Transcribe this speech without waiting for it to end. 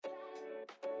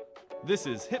This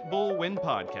is Hit Bull Win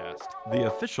Podcast, the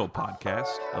official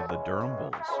podcast of the Durham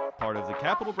Bulls, part of the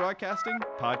Capital Broadcasting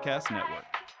Podcast Network.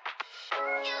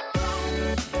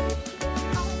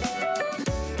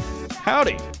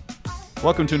 Howdy.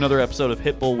 Welcome to another episode of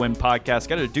Hit Bull Win Podcast.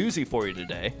 Got a doozy for you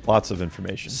today. Lots of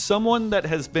information. Someone that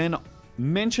has been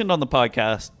mentioned on the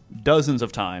podcast dozens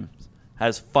of times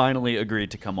has finally agreed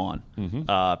to come on.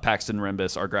 Paxton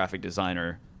Rembus, our graphic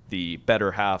designer, the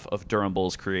better half of Durham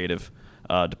Bulls creative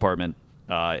department.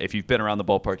 If you've been around the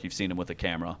ballpark, you've seen him with a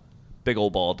camera. Big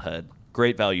old bald head.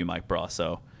 Great value, Mike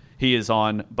Brasso. He is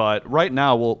on, but right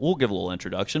now we'll give a little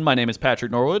introduction. My name is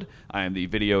Patrick Norwood. I am the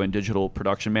video and digital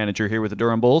production manager here with the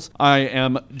Durham Bulls. I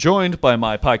am joined by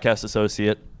my podcast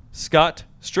associate, Scott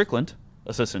Strickland,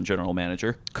 assistant general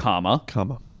manager,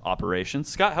 operations.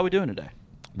 Scott, how are we doing today?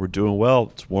 We're doing well.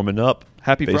 It's warming up.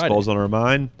 Happy Friday. Baseball's on our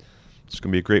mind. It's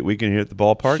going to be a great weekend here at the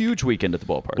ballpark. Huge weekend at the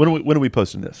ballpark. When are we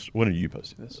posting this? When are you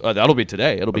posting this? That'll be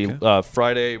today. It'll Okay. be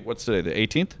Friday. What's today? The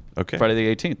 18th? Okay. Friday the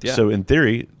 18th, yeah. So in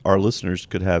theory, our listeners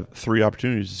could have 3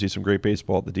 opportunities to see some great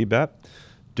baseball at the DBAP.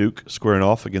 Duke squaring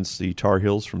off against the Tar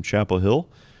Heels from Chapel Hill.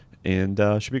 And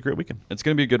should be a great weekend. It's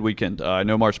going to be a good weekend. I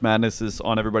know March Madness is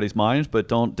on everybody's minds, but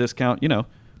don't discount,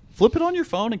 flip it on your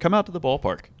phone and come out to the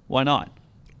ballpark. Why not?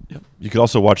 Yep. You could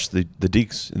also watch the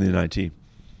Deeks in the NIT.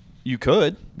 You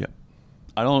could. Yep.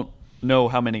 I don't know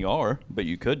how many are, but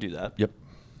you could do that. Yep.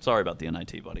 Sorry about the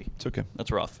NIT, buddy. It's okay. That's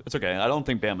rough. It's okay. I don't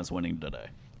think Bama's winning today.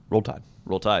 Roll Tide.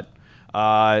 Roll Tide.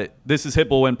 This is Hit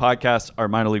Bull Win Podcast, our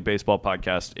minor league baseball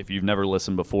podcast. If you've never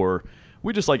listened before,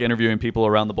 we just like interviewing people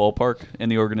around the ballpark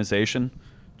and the organization,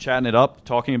 chatting it up,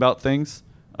 talking about things.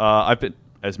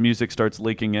 As music starts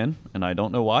leaking in, and I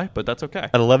don't know why, but that's okay.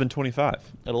 At 11:25.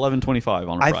 At 11:25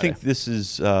 on a Friday. I think this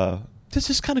is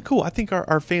kind of cool. I think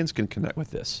our fans can connect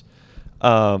with this.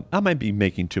 I might be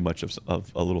making too much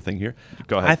of a little thing here.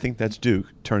 Go ahead. I think that's Duke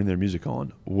turning their music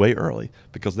on way early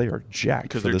because they are jacked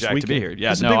because for they're this jacked weekend. to be here.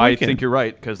 Yeah, It's a no, big I weekend. think you're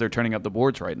right because they're turning up the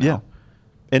boards right now. Yeah,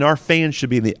 and our fans should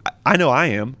be in the. I know I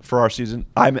am for our season.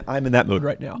 I'm in that mode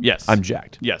right now. Yes, I'm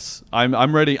jacked. Yes,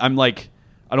 I'm ready. I'm like,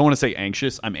 I don't want to say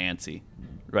anxious. I'm antsy.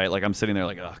 Right, like I'm sitting there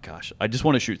like, oh gosh, I just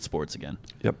want to shoot sports again.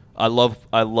 Yep. I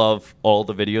love all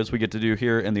the videos we get to do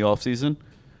here in the off season,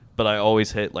 but I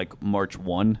always hit like March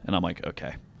 1, and I'm like,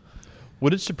 okay.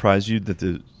 Would it surprise you that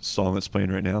the song that's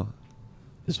playing right now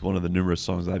is one of the numerous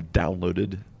songs I've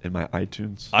downloaded in my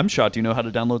iTunes? I'm shocked you know how to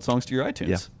download songs to your iTunes.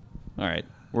 Yeah. All right,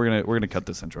 we're gonna cut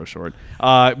this intro short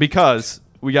because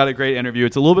we got a great interview.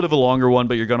 It's a little bit of a longer one,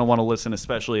 but you're gonna want to listen,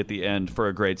 especially at the end, for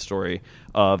a great story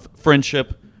of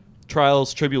friendship,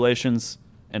 trials, tribulations,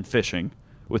 and fishing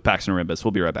with Paxton Rembus.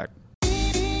 We'll be right back.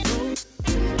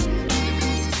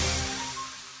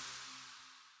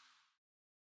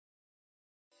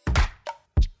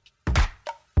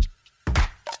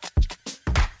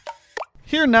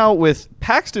 Here now with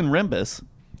Paxton Rembus.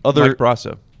 Mike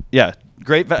Brasso. Yeah,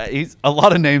 great. He's a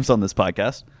lot of names on this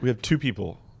podcast. We have 2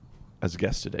 people as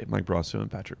guests today, Mike Brasso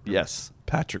and Patrick Rembus. Yes.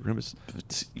 Patrick Rembus.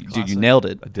 Dude, you nailed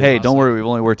it. Hey, don't worry. We've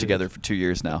only worked together for 2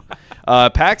 years now.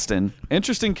 Paxton,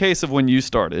 interesting case of when you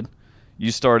started.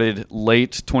 You started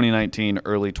late 2019,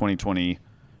 early 2020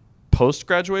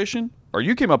 post-graduation? Or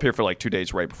you came up here for like 2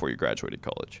 days right before you graduated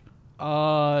college?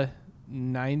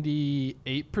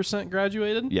 98%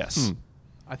 graduated. Yes.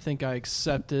 I think I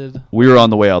accepted We were on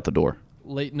the way out the door.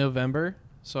 late November,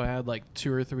 so I had like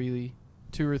 2 or 3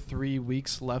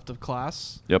 weeks left of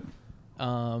class. Yep.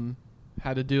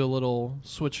 Had to do a little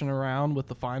switching around with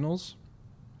the finals.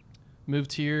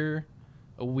 Moved here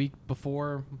a week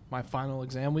before my final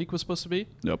exam week was supposed to be.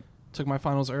 Yep. Took my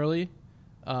finals early,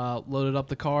 loaded up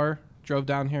the car, drove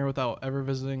down here without ever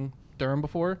visiting Durham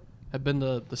before. Had been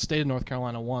to the state of North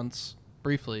Carolina once,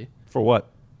 briefly. For what?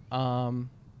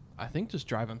 I think just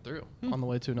driving through on the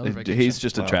way to another vacation. He's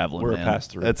just a Wow. traveling We're a man.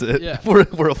 pass-through. That's it. Yeah. We're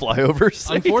a flyover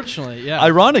state. Unfortunately, yeah.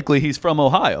 Ironically, he's from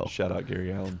Ohio. Shout out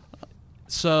Gary Allen.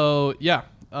 So, yeah,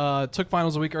 took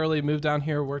finals a week early, moved down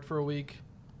here, worked for a week,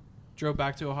 drove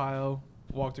back to Ohio,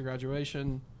 walked to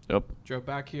graduation, Yep. drove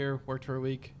back here, worked for a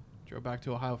week, drove back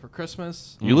to Ohio for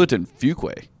Christmas. You lived in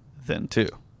Fuquay then, too.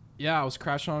 Yeah, I was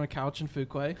crashing on a couch in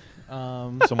Fuquay.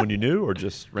 Someone you knew or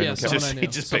just random someone couch? I knew. He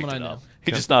just Someone picked it I up. knew.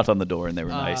 He just knocked on the door, and they were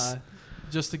nice.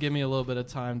 Just to give me a little bit of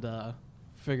time to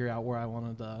figure out where I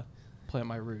wanted to plant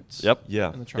my roots. Yep.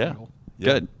 Yeah. In the triangle.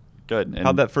 Yeah. Good. And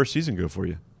How'd that first season go for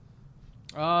you?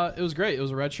 It was great. It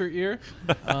was a redshirt year.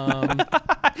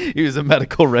 He was a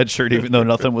medical redshirt, even though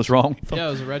nothing was wrong with him. Yeah,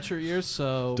 it was a redshirt year,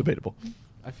 so Debatable.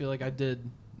 I feel like I did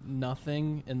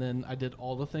nothing, and then I did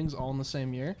all the things all in the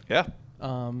same year. Yeah.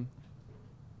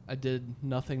 I did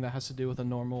nothing that has to do with a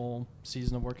normal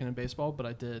season of working in baseball, but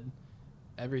I did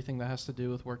everything that has to do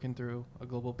with working through a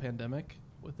global pandemic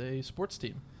with a sports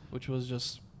team, which was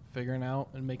just figuring out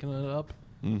and making it up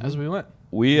as we went.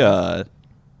 We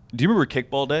do you remember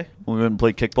kickball day when we went and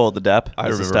played kickball at the DAP? I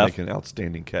as a remember staff? making an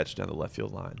outstanding catch down the left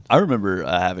field line. I remember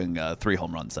having 3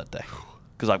 home runs that day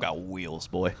because I've got wheels,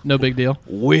 boy. No big deal.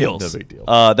 Wheels. No big deal.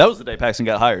 That was the day Paxton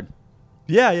got hired,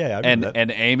 Yeah. I remember that.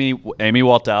 and Amy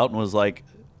walked out and was like,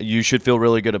 "You should feel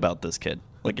really good about this kid.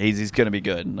 Like he's gonna be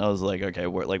good." And I was like, "Okay,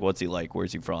 what's he like?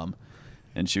 Where's he from?"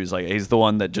 And she was like, "He's the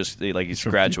one that just he's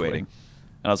from graduating."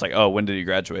 And I was like, "Oh, when did he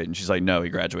graduate?" And she's like, "No, he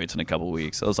graduates in a couple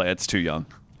weeks." I was like, "That's too young.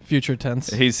 Future tense.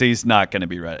 He's not going to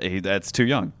be ready. That's too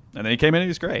young." And then he came in and he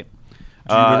was great.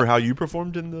 Do you remember how you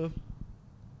performed in the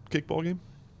kickball game?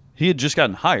 He had just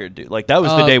gotten hired, dude. Like that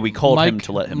was the day we called him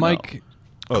to let him Mike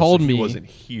know. called so me. He wasn't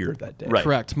here that day. Right.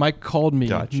 Correct. Mike called me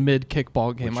Gotcha. mid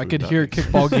kickball game. Which I would could not hear a make sense.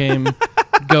 kickball game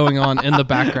going on in the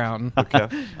background.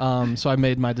 Okay. So I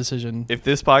made my decision. If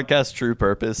this podcast's true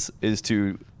purpose is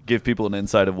to give people an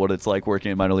insight of what it's like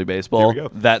working in minor league baseball, There we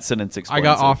go. that sentence explains I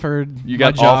got it. offered You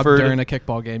my got job offered during a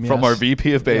kickball game. from yes. our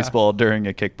VP of Yeah. baseball during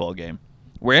a kickball game,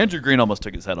 where Andrew Green almost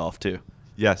took his head off too.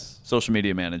 Yes. Social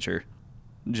media manager,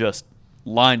 just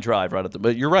line drive right at the.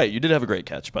 But you're right. You did have a great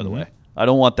catch, by the way. I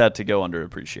don't want that to go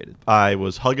underappreciated. I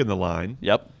was hugging the line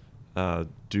Yep.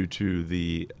 due to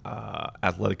the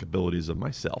athletic abilities of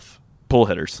myself. Pull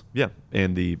hitters. Yeah,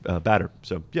 and the batter.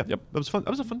 So yeah, Yep. that was fun. That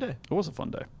was a fun day. It was a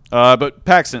fun day. But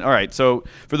Paxton, all right. So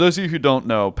for those of you who don't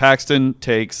know, Paxton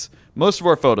takes most of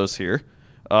our photos here,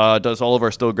 does all of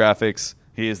our still graphics.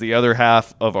 He is the other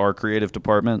half of our creative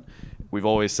department. We've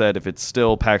always said if it's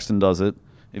still, Paxton does it.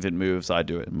 If it moves, I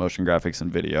do it. Motion graphics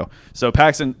and video. So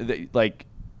Paxton is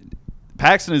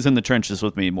in the trenches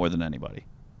with me more than anybody,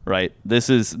 right? This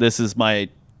is my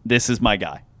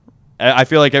guy. I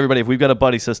feel like everybody, if we've got a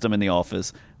buddy system in the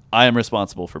office, I am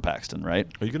responsible for Paxton, right?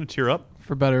 Are you going to tear up?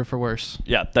 For better or for worse.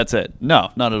 Yeah, that's it. No,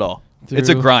 not at all. It's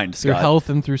a grind, Through Scott. health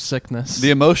and through sickness.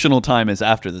 The emotional time is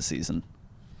after the season.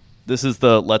 This is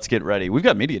the let's get ready. We've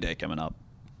got Media Day coming up.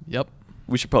 Yep.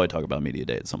 We should probably talk about Media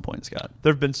Day at some point, Scott.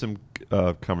 There have been some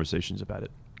conversations about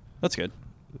it. That's good.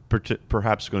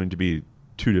 Perhaps going to be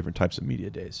 2 different types of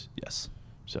media days. Yes.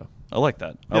 So I like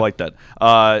that. I Yeah. like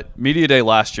that. Media Day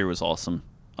last year was awesome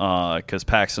because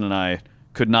Paxton and I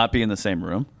could not be in the same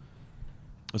room.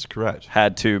 that's correct.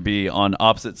 Had to be on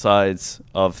opposite sides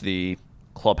of the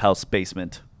clubhouse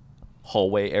basement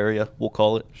hallway area, we'll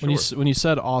call it. When you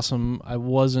said awesome, I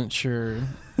wasn't sure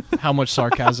how much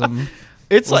sarcasm.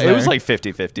 It was there. like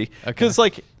 50-50. Because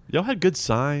Y'all had good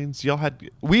signs. Y'all had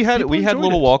we had people enjoyed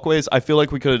little it. walkways. I feel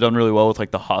like we could have done really well with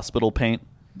like the hospital paint.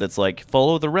 That's like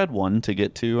follow the red one to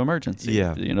get to emergency.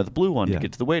 Yeah. The blue one Yeah. to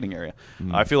get to the waiting area.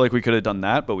 I feel like we could have done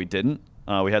that, but we didn't.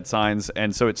 We had signs,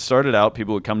 and so it started out.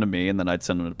 People would come to me, and then I'd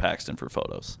send them to Paxton for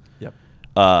photos. Yep.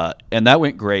 And that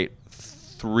went great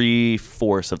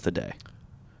 3/4 of the day.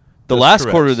 The That's last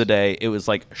correct. quarter of the day, it was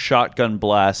like shotgun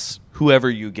blasts. Whoever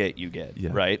you get, Yeah.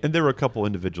 right? And there were a couple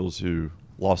individuals who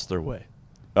lost their way.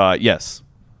 Yes.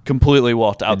 Completely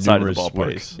walked outside of the numerous ballpark.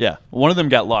 ways. Yeah. One of them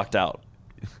got locked out.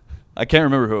 I can't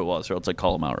remember who it was, or else I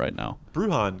call him out right now.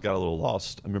 Bruhan got a little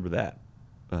lost. I remember that.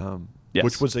 Yes.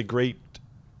 Which was a great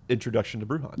introduction to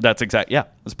Bruhan. That's exact. Yeah,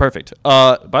 that's perfect.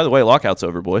 By the way, lockout's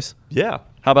over, boys. Yeah.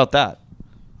 How about that?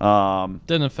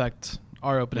 Didn't affect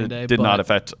our opening day. It did but not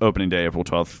affect opening day, April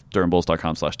 12th,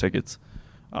 durhambulls.com/tickets.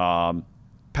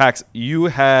 Pax, you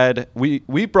had we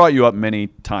brought you up many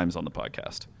times on the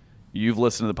podcast. You've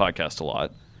listened to the podcast a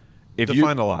lot. If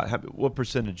Define a lot. What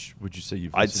percentage would you say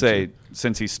you've I'd listened say to?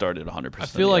 since he started 100%. I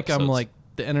feel like I'm like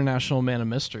the international man of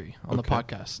mystery on the Okay.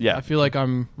 podcast. Yeah. I feel like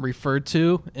I'm referred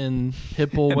to in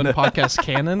Hipple Win podcast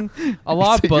canon a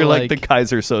lot, but you're like like the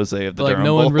Kaiser Soze of the like Durham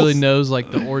no one really Bulls. knows like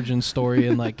the origin story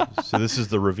and like So this is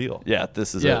the reveal. Yeah,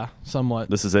 this is yeah, it. somewhat.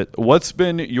 This is it. What's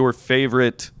been your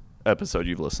favorite episode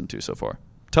you've listened to so far?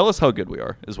 Tell us how good we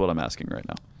are, is what I'm asking right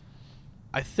now.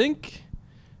 I think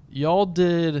y'all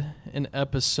did an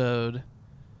episode.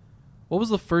 What was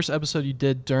the first episode you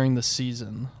did during the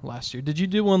season last year? Did you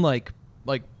do one like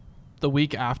the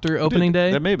week after opening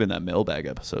day? That may have been that mailbag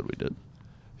episode we did.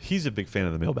 He's a big fan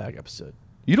of the mailbag episode.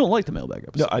 You don't like the mailbag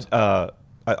No, episode?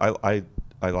 I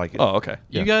like it. Oh, okay.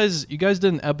 You guys did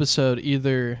an episode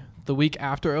either the week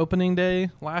after opening day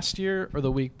last year or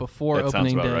the week before That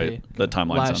sounds opening about day. right. The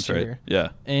timeline last sounds right. year. Yeah.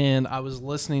 And I was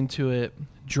listening to it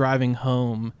driving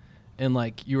home, and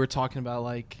like you were talking about,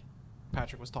 like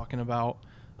Patrick was talking about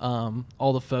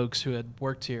all the folks who had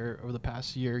worked here over the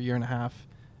past year and a half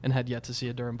and had yet to see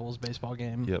a Durham Bulls baseball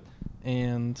game. Yep.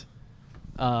 And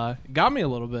got me a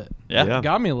little bit. Yeah. Yeah.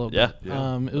 Got me a little Yeah. bit.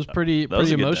 Yeah. It was pretty That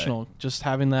was a good day. emotional just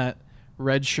having that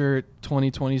redshirt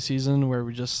 2020 season where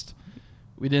we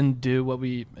didn't do what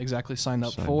we exactly signed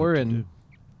up for, and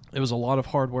it was a lot of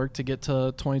hard work to get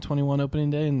to 2021 opening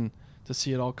day and to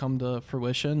see it all come to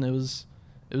fruition. It was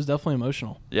definitely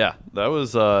emotional. Yeah, that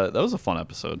was a fun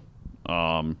episode.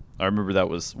 I remember that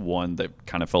was one that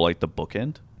kind of felt like the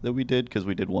bookend that we did, because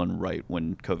we did one right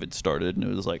when COVID started, and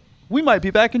it was like, we might be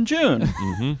back in June.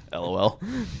 LOL.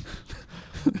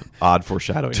 Odd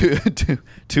foreshadowing.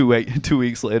 2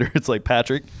 weeks later, it's like,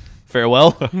 Patrick,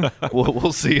 farewell.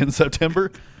 we'll see you in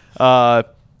September.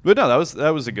 But no, that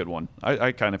was a good one.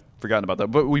 I kind of forgotten about that,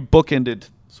 but we bookended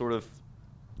sort of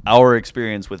our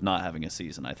experience with not having a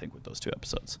season, I think, with those 2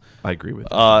 episodes. I agree with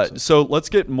that. So let's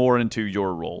get more into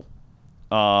your role.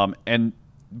 And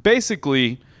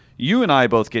basically, you and I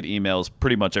both get emails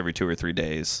pretty much every 2 or 3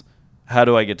 days. How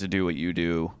do I get to do what you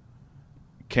do?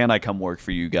 Can I come work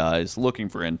for you guys? Looking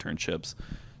for internships.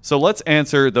 So let's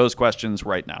answer those questions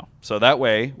right now. So that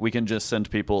way we can just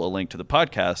send people a link to the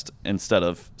podcast instead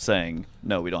of saying,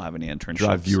 no, we don't have any internships.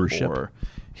 Drive viewership. Or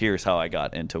here's how I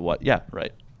got into what. Yeah,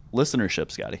 right.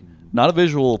 Listenership, Scotty. Not a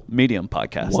visual medium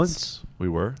podcast. Once we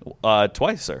were.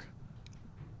 Twice, sir.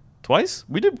 Twice?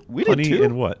 We did Honey 2?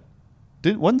 and what?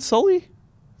 Wasn't Sully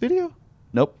video?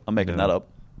 Nope. I'm making No. that up.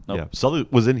 Nope. Yeah. Sully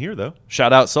was in here, though.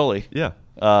 Shout out Sully. Yeah.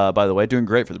 By the way, doing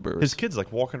great for the Brewers. His kid's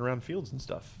like walking around fields and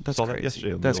stuff. That's Saw crazy. that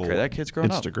yesterday. on That's the crazy. old That kid's grown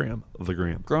up. Instagram. The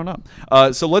gram. Grown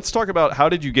up. So let's talk about, how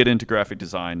did you get into graphic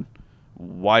design?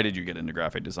 Why did you get into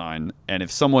graphic design? And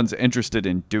if someone's interested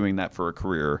in doing that for a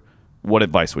career, what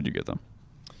advice would you give them?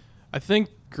 I think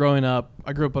growing up,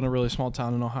 I grew up in a really small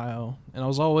town in Ohio, and I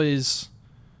was always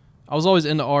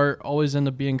into art, always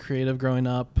into being creative growing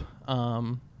up.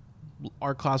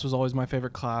 Art class was always my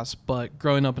favorite class, but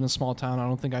growing up in a small town, I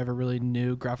don't think I ever really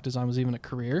knew graphic design was even a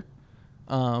career.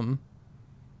 And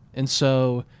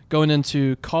so going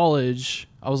into college,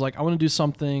 I was like, I want to do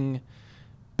something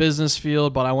business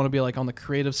field, but I want to be like on the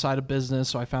creative side of business.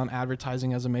 So I found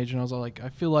advertising as a major, and I was like, I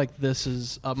feel like this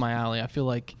is up my alley. I feel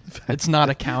like it's not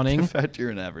accounting. The fact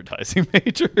you're an advertising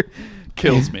major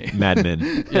kills me. Mad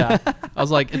Men. Yeah. I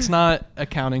was like, it's not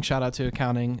accounting. Shout out to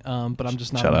accounting. But I'm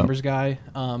just not Shout a out. numbers guy.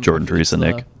 Jordan, Teresa,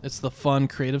 Nick. It's the fun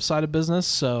creative side of business.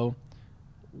 So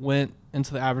went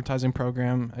into the advertising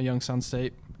program at Youngstown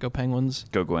State. Go Penguins.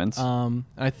 Go Gwens.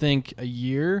 I think a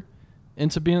year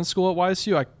into being in school at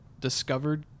YSU, I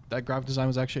discovered that graphic design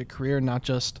was actually a career, not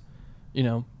just,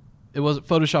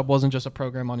 Photoshop wasn't just a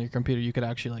program on your computer. You could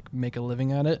actually like make a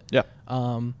living at it. Yeah.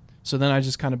 So then I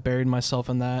just kind of buried myself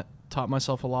in that, taught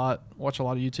myself a lot, watched a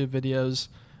lot of YouTube videos,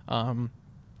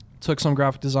 took some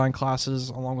graphic design classes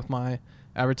along with my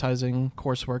advertising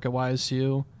coursework at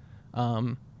YSU.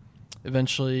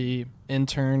 Eventually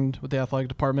interned with the athletic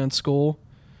department at school,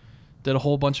 did a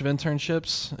whole bunch of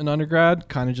internships in undergrad,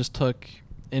 kind of just took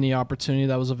any opportunity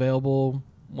that was available,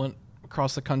 went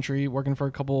across the country working for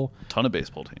a ton of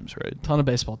baseball teams, right? ton of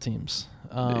baseball teams.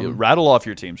 Rattle off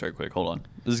your teams right quick. Hold on.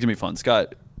 This is going to be fun.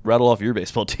 Scott, rattle off your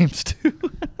baseball teams too.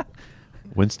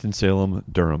 Winston-Salem,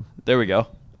 Durham. There we go.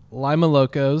 Lima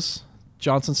Locos,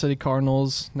 Johnson City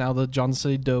Cardinals, now the Johnson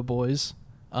City Doughboys,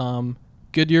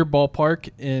 Goodyear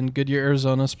Ballpark in Goodyear,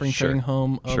 Arizona, spring Sure. training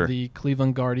home of Sure. the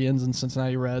Cleveland Guardians and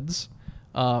Cincinnati Reds,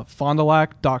 Fond du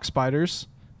Lac Dock Spiders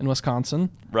in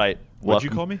Wisconsin, Right. What'd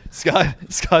you call me?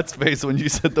 Scott's face when you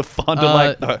said the Fond du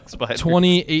Lac Dock Spiders.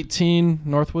 2018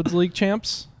 Northwoods League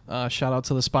champs. Shout out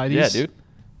to the Spideys. Yeah, dude.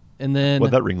 And then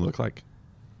What'd that ring look like?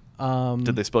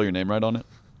 Did they spell your name right on it?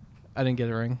 I didn't get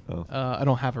a ring. Oh. I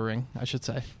don't have a ring, I should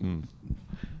say. Mm.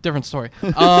 Different story.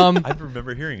 I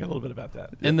remember hearing a little bit about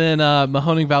that. And then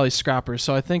Mahoning Valley Scrappers.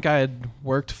 So I think I had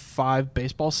worked 5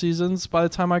 baseball seasons by the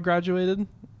time I graduated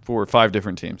For 5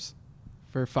 different teams.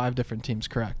 for 5 different teams,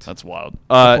 correct. That's wild.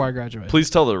 Before I graduated. Please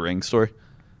tell the ring story.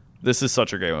 This is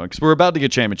such a great one because we're about to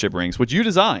get championship rings, which you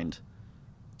designed.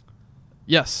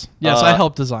 Yes. I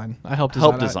helped design. Helped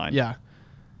design. Yeah.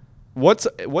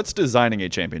 What's designing a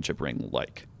championship ring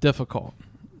like? Difficult.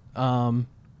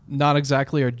 Not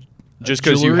exactly a Just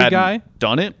because you jewelry hadn't guy.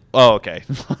 done it? Oh, okay.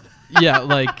 Yeah,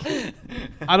 like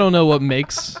I don't know what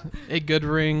makes a good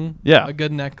ring. Yeah. A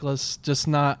good necklace.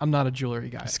 I'm not a jewelry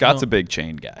guy. Scott's a big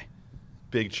chain guy.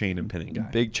 Big chain and pendant guy.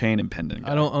 Big chain and pendant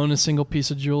guy. I don't own a single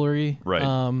piece of jewelry.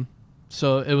 Right.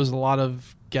 So it was a lot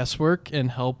of guesswork and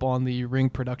help on the ring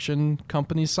production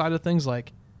company side of things.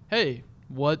 Like, hey,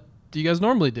 what do you guys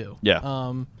normally do?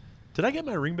 Yeah. Did I get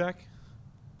my ring back?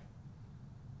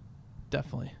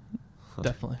 Definitely.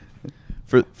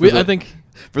 I think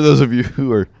for those of you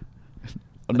who are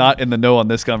not in the know on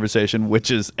this conversation,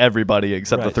 which is everybody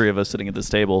except the Right. 3 of us sitting at this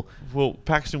table. Well,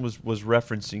 Paxton was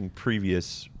referencing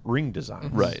previous ring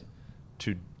designs. Right.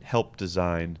 To help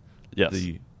design Yes.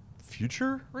 the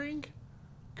future ring,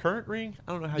 current ring.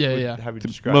 I don't know how Yeah, you would, yeah. how would you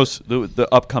describe it. The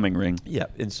upcoming ring. Yeah,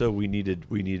 and so we needed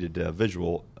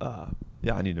visual.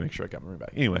 Yeah, I need to make sure I got my ring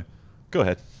back. Anyway, go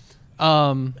ahead.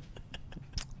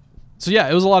 So yeah,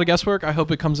 it was a lot of guesswork. I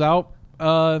hope it comes out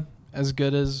as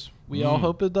good as we all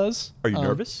hope it does. Are you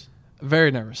nervous?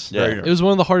 Very nervous. Yeah. Very It nervous. was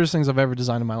one of the hardest things I've ever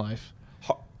designed in my life.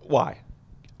 Why?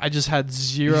 I just had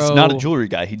zero. He's not a jewelry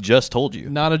guy. He just told you.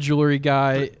 Not a jewelry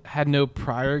guy. Had no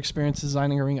prior experience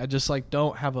designing a ring. I just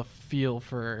don't have a feel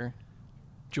for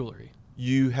jewelry.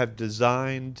 You have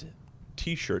designed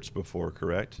T-shirts before,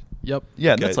 correct? Yep.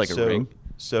 Yeah, Okay, that's like so, a ring.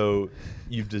 So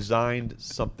you've designed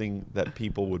something that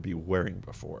people would be wearing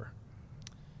before.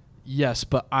 Yes,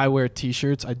 but I wear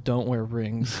T-shirts. I don't wear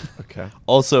rings. Okay.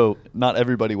 Also, not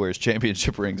everybody wears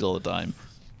championship rings all the time.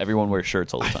 Everyone wears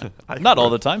shirts all the time. I Not all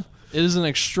agree. the time. It is an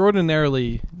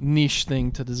extraordinarily niche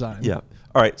thing to design. Yeah.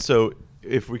 All right. So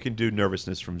if we can do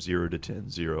nervousness from 0 to 10,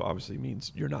 0 obviously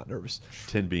means you're not nervous.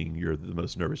 10 being you're the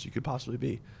most nervous you could possibly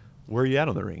be. Where are you at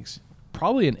on the rings?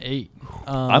 Probably an 8.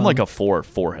 I'm like a 4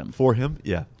 for him. For him?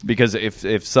 Yeah. Because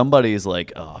if somebody's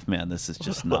like, oh man, this is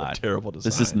just What a not terrible This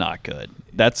is design. not good.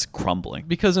 That's crumbling.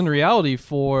 Because in reality,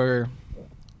 for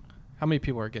how many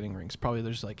people are getting rings? Probably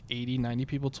there's like 80, 90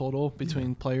 people total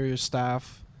between players,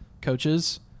 staff,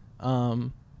 coaches.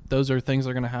 Those are things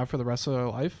they're going to have for the rest of their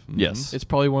life. Yes. It's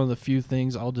probably one of the few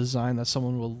things I'll design that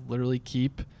someone will literally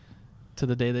keep to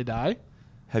the day they die.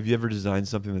 Have you ever designed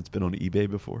something that's been on eBay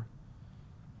before?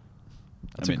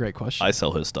 That's I mean, a great question. I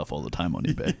sell his stuff all the time on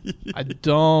eBay. I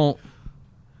don't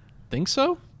think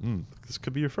so, This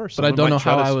could be your first. but I Someone don't might know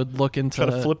try how to I would look into try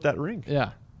to flip that ring.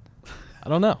 Yeah. I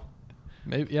don't know.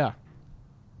 Maybe, yeah.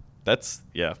 That's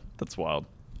wild.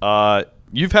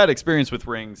 You've had experience with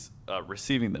rings,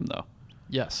 receiving them though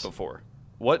Yes. before.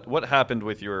 What happened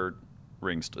with your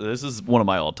rings? This is one of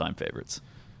my all-time favorites.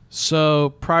 So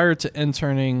prior to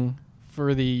interning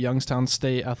for the Youngstown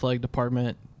State Athletic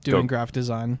Department doing Go. graphic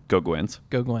design, Go Gwens.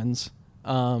 go Gwens,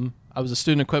 I was a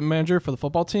student equipment manager for the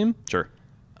football team. Sure.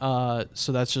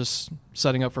 So that's just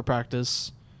setting up for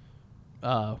practice,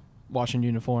 washing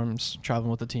uniforms, traveling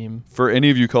with the team. For any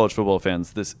of you college football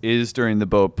fans, this is during the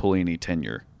Bo Pelini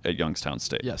tenure at Youngstown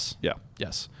State. Yes. Yeah.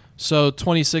 Yes. So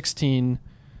 2016,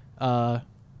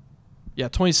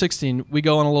 2016, we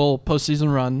go on a little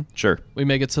postseason run. Sure. We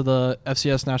make it to the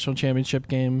FCS National Championship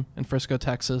game in Frisco,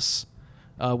 Texas.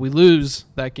 We lose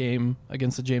that game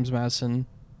against the James Madison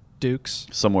Dukes.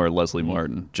 Somewhere Leslie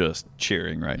Martin just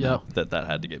cheering right now Yep. that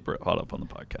had to get brought up on the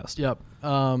podcast. Yep.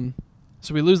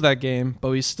 So we lose that game, but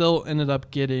we still ended up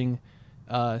getting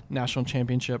national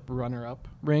championship runner-up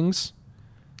rings.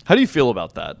 How do you feel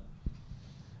about that?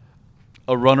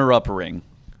 A runner-up ring.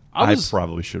 I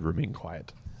probably should remain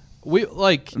quiet. We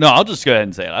like No, I'll just go ahead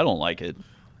and say it. I don't like it.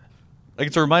 Like,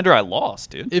 it's a reminder I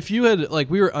lost, dude. if you had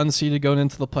we were unseeded going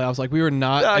into the playoffs, like we were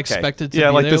not Okay. expected to yeah,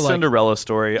 be like there. the Cinderella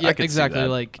story. Yeah, I could exactly. see that.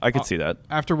 Like I could see that.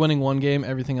 After winning one game,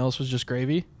 everything else was just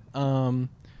gravy.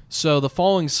 So the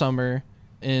following summer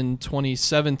in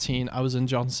 2017, I was in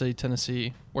Johnson City,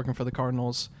 Tennessee, working for the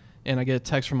Cardinals, and I get a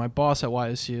text from my boss at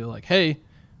YSU like, "Hey,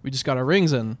 we just got our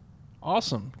rings in.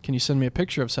 Awesome. Can you send me a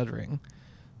picture of said ring?"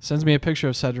 Sends me a picture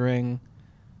of said ring.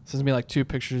 Sends me like 2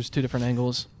 pictures, 2 different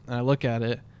angles, and I look at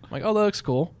it. I'm like, "Oh, that looks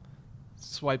cool."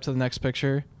 Swipe to the next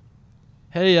picture.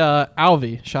 Hey,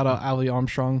 Alvy. Shout out Alvy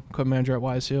Armstrong, equipment manager at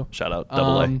YSU. Shout out,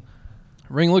 double A.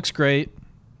 Ring looks great.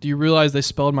 Do you realize they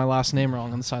spelled my last name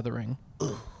wrong on the side of the ring?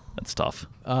 That's tough.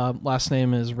 Last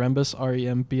name is Rembis,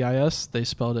 Rembis. They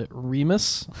spelled it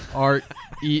Remus,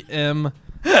 Remis.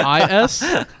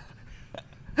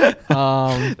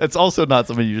 That's also not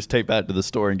something you just take back to the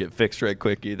store and get fixed right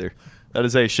quick either. That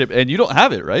is a ship, and you don't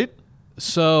have it, right?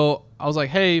 So I was like,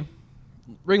 hey,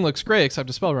 ring looks great, except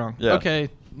it's spelled wrong. Yeah. Okay,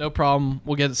 no problem.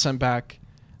 We'll get it sent back.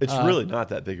 It's really not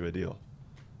that big of a deal.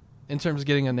 In terms of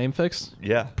getting a name fixed?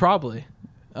 Yeah. Probably.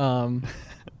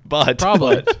 But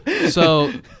Probably.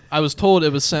 So I was told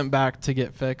it was sent back to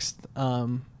get fixed,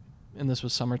 and this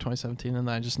was summer 2017, and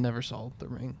I just never saw the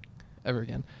ring ever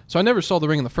again. So I never saw the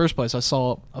ring in the first place. I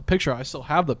saw a picture. I still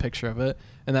have the picture of it,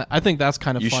 and I think that's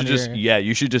kind of you should funnier.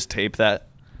 you should just tape that,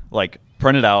 like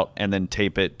print it out and then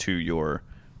tape it to your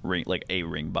ring, like a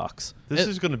ring box. This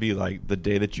is going to be like the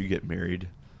day that you get married,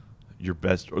 your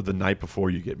best, or the night before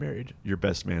you get married, your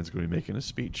best man's going to be making a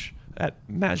speech at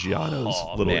Maggiano's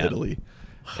Oh, Little man. Italy.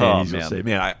 Oh, And he's going man. to say,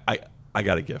 man, I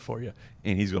got a gift for you.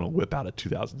 And he's going to whip out a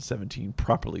 2017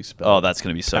 properly spelled. Oh, that's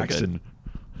going to be so Paxton. good.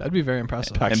 That'd be very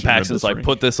impressive. Paxton And Paxton's Rembis like, ring.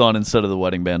 put this on instead of the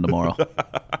wedding band tomorrow.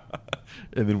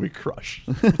 And then we crush.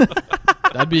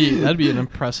 That'd be an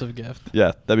impressive gift.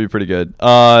 Yeah, that'd be pretty good.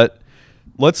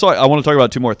 let's talk. I want to talk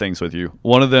about two more things with you.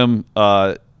 One of them,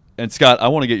 and Scott, I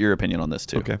want to get your opinion on this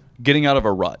too. Okay. Getting out of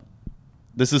a rut.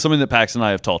 This is something that Pax and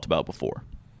I have talked about before.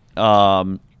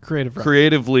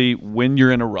 Creatively, when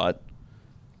you're in a rut,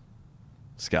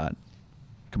 Scott,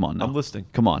 come on now. I'm listening.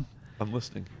 Come on. I'm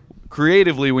listening.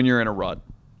 Creatively, when you're in a rut,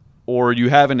 or you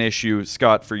have an issue,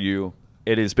 Scott, for you,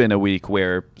 it has been a week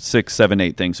where 6, 7,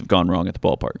 8 things have gone wrong at the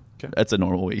ballpark. Okay. That's a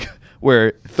normal week.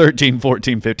 Where 13,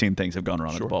 14, 15 things have gone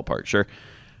wrong at the ballpark. Sure.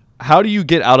 How do you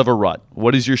get out of a rut?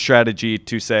 What is your strategy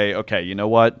to say, okay, you know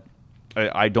what?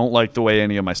 I don't like the way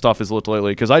any of my stuff has looked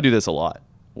lately, because I do this a lot,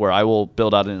 where I will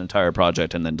build out an entire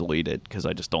project and then delete it because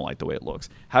I just don't like the way it looks.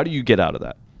 How do you get out of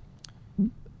that?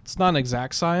 It's not an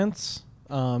exact science.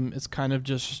 It's kind of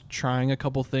just trying a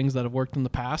couple things that have worked in the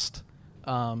past.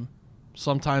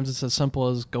 Sometimes it's as simple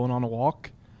as going on a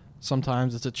walk.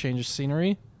 Sometimes it's a change of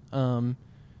scenery.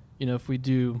 If we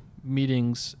do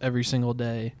meetings every single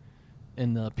day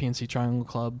in the PNC Triangle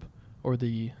Club or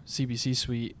the CBC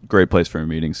Suite. Great place for a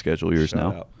meeting. Schedule yours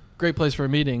Shout now. out. Great place for a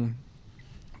meeting.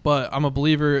 But I'm a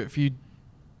believer if you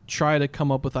try to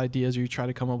come up with ideas or you try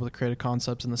to come up with creative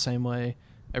concepts in the same way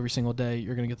every single day,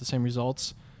 you're going to get the same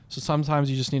results. So sometimes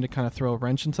you just need to kind of throw a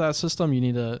wrench into that system. You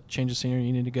need to change the scenery.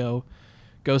 You need to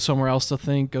go somewhere else to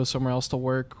think, go somewhere else to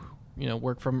work,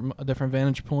 work from a different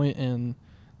vantage point, and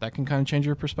that can kind of change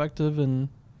your perspective, and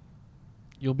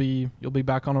you'll be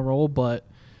back on a roll. But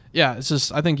yeah, it's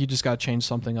just, I think you just got to change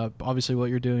something up. Obviously what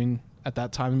you're doing at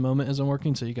that time and moment isn't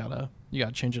working, so you got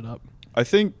to change it up. I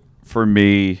think for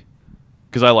me,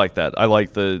 because I like that. I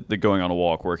like the going on a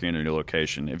walk, working in a new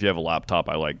location. If you have a laptop,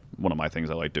 one of my things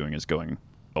I like doing is going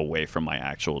away from my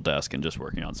actual desk and just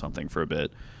working on something for a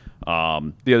bit.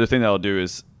 The other thing that I'll do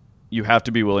is you have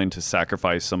to be willing to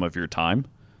sacrifice some of your time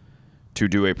to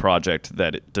do a project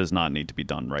that it does not need to be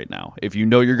done right now. If you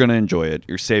know you're going to enjoy it,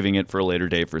 you're saving it for a later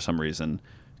date for some reason,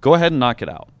 go ahead and knock it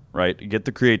out, right? Get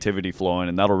the creativity flowing,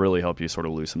 and that'll really help you sort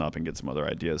of loosen up and get some other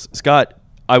ideas. Scott,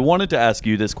 I wanted to ask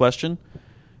you this question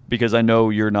because I know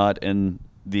you're not in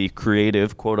the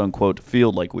creative, quote-unquote,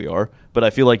 field like we are, but I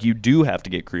feel like you do have to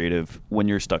get creative when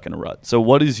you're stuck in a rut. So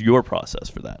what is your process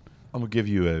for that? I'm going to give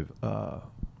you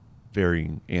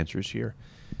varying answers here.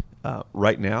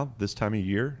 Right now, this time of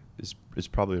year is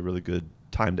probably a really good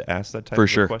time to ask that type For of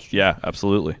sure. question. Yeah,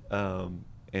 absolutely.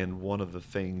 And one of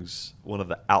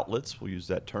the outlets, we'll use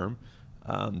that term,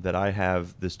 that I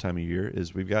have this time of year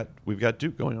is we've got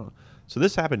Duke going on. So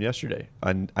this happened yesterday.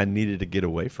 I needed to get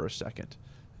away for a second,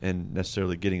 and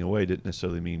necessarily getting away didn't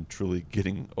necessarily mean truly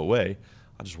getting away.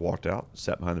 I just walked out,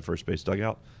 sat behind the first base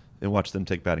dugout, and watched them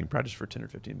take batting practice for 10 or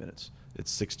 15 minutes. It's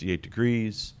 68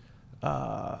 degrees.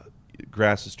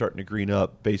 Grass is starting to green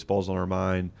up. Baseball's on our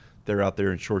mind. They're out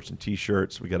there in shorts and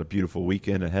T-shirts. We got a beautiful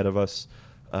weekend ahead of us.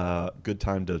 Good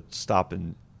time to stop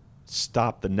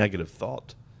the negative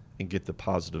thought and get the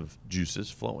positive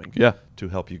juices flowing. Yeah. To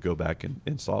help you go back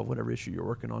and solve whatever issue you're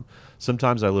working on.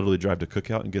 Sometimes I literally drive to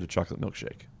Cookout and get a chocolate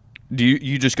milkshake. Do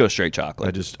you just go straight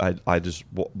chocolate? I just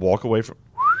walk away from,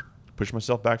 push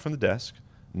myself back from the desk.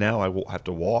 Now I will have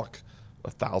to walk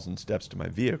 1,000 steps to my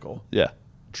vehicle. Yeah.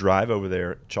 Drive over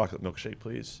there, chocolate milkshake,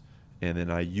 please. And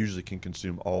then I usually can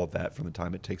consume all of that from the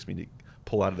time it takes me to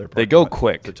pull out of their parking They go lot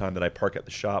quick. to the time that I park at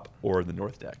the shop or in the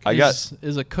north deck.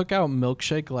 Is a Cookout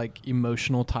milkshake like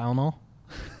emotional Tylenol?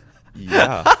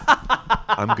 Yeah.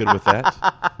 I'm good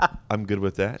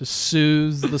with that. Just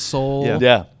soothes the soul. Yeah.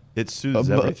 Yeah. It soothes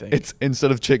everything. It's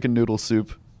instead of chicken noodle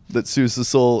soup that soothes the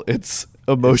soul, it's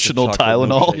emotional It's a chocolate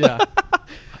Tylenol. milkshake.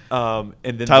 Yeah.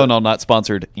 And then Tylenol not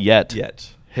sponsored yet.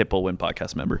 Yet. Hippo Win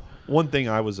podcast member. One thing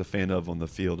I was a fan of on the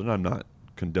field, and I'm not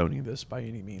condoning this by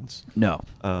any means, No.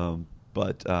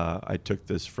 but I took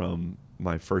this from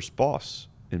my first boss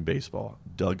in baseball,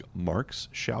 Doug Marks,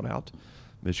 shout out,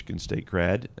 Michigan State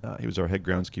grad. He was our head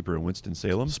groundskeeper in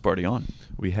Winston-Salem. Sparty on.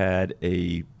 We had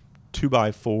a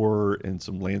 2x4 and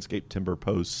some landscape timber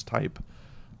posts type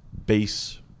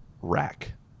base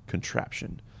rack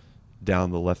contraption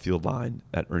down the left field line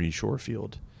at Ernie Shore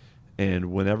Field.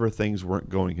 And whenever things weren't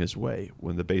going his way,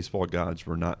 when the baseball gods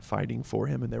were not fighting for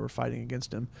him and they were fighting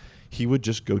against him, he would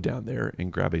just go down there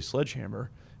and grab a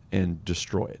sledgehammer and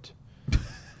destroy it.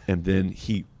 And then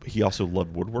he also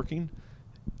loved woodworking,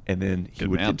 and then he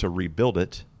would get to rebuild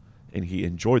it, and he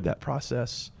enjoyed that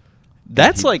process.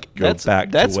 That's He'd like go that's back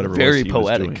to that's whatever it was very he was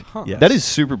poetic. doing. Huh. Yes. That is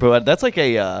super poetic. That's like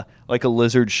a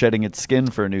lizard shedding its skin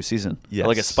for a new season. Yes. Or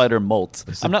like a spider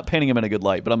molts. I'm not painting him in a good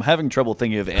light, but I'm having trouble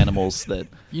thinking of animals that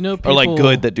People, are like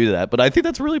good that do that. But I think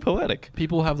that's really poetic.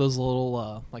 People have those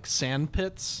little like sand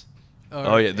pits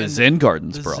Oh yeah, the Zen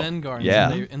Gardens, the bro. Zen Gardens.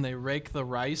 Yeah. And they rake the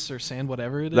rice or sand,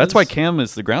 whatever it is. That's why Cam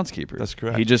is the groundskeeper. That's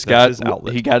correct. He just That's his got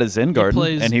outlet. he got his Zen garden,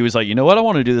 plays- and he was like, you know what, I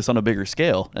want to do this on a bigger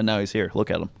scale, and now he's here.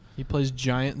 Look at him. He plays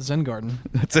giant Zen garden.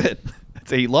 That's it.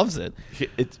 He loves it.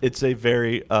 It's a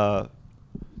very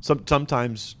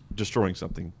sometimes destroying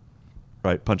something,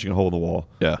 right? Punching a hole in the wall.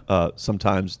 Yeah.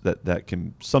 Sometimes that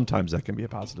can be a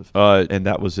positive. And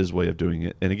that was his way of doing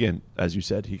it. And again, as you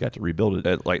said, he got to rebuild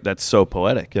it. Like that's so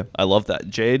poetic. Yeah. I love that.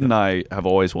 Jade and I have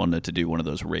always wanted to do one of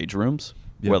those rage rooms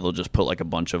Yeah. where they'll just put like a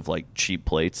bunch of like cheap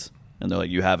plates, and they're like,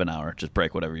 you have an hour, just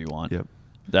break whatever you want. Yep.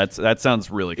 That sounds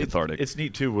really cathartic. It's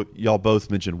neat too. Y'all both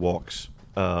mentioned walks.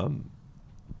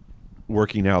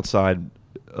 Working outside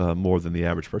more than the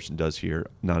average person does here.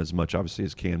 Not as much, obviously,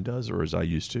 as Cam does or as I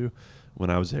used to when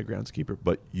I was head groundskeeper.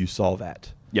 But you saw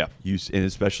that. Yeah. And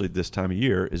especially this time of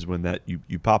year is when that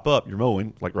you pop up. You're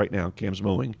mowing, like right now. Cam's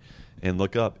mowing, and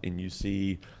look up and you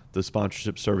see the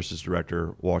sponsorship services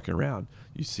director walking around.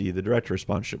 You see the director of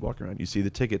sponsorship walking around. You see the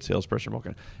ticket salesperson walking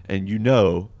around, and you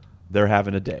know they're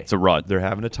having a day. It's a rut. They're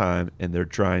having a time, and they're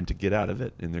trying to get out of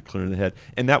it, and they're clearing the head.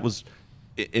 And that was,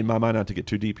 in my mind, not to get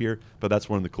too deep here, but that's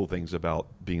one of the cool things about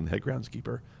being the head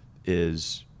groundskeeper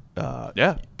is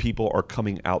people are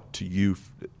coming out to you.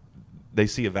 They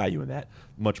see a value in that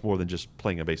much more than just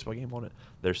playing a baseball game on it.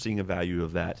 They're seeing a value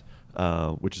of that,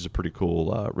 which is a pretty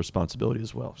cool responsibility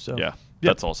as well. So Yeah,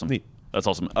 that's awesome. Neat. That's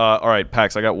awesome. All right,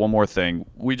 Pax, I got one more thing.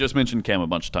 We just mentioned Cam a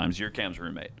bunch of times. You're Cam's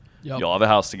roommate. Yep. Y'all have a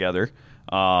house together.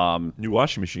 New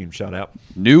washing machine, shout out.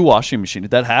 New washing machine.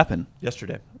 Did that happen?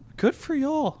 Yesterday. Good for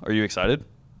y'all. Are you excited?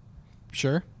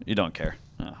 Sure. You don't care.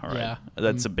 Oh, all right. Yeah.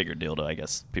 That's a bigger deal to, I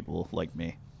guess, people like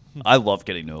me. I love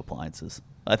getting new appliances.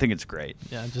 I think it's great.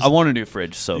 Yeah, I want a new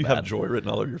fridge so You bad. have joy written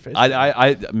all over your face.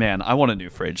 Man, I want a new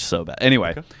fridge so bad.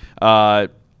 Anyway,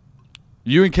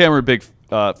 you and Cam are big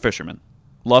fishermen.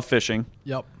 Love fishing.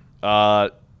 Yep.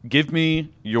 Give me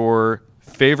your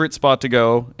favorite spot to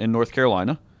go in North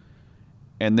Carolina,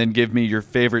 and then give me your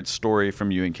favorite story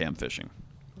from you and Cam fishing.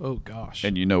 Oh gosh.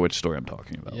 And you know which story I'm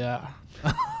talking about. Yeah.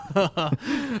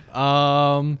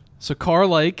 So Carr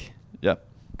Lake. Yep.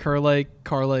 Kerr Lake,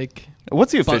 Carr Lake.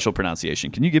 What's the official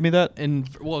pronunciation? Can you give me that? In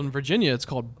Virginia, it's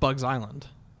called Bugs Island.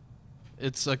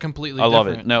 It's a completely. I love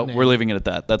it. different No, name. we're leaving it at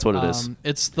that. That's what it is.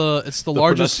 It's the the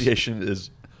largest. pronunciation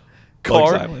is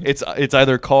Carr. Bugs Island. It's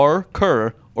either Carr,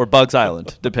 Kerr, or Bugs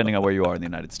Island, depending on where you are in the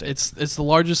United States. It's the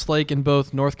largest lake in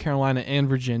both North Carolina and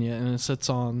Virginia, and it sits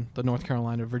on the North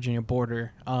Carolina-Virginia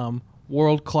border.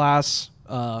 World-class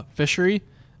fishery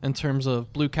in terms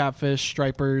of blue catfish,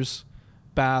 stripers,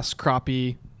 bass,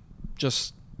 crappie,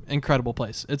 just incredible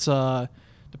place. It's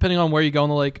depending on where you go on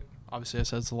the lake. Obviously, I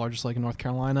said it's the largest lake in North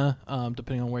Carolina.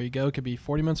 Depending on where you go, it could be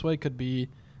 40 minutes away, could be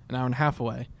an hour and a half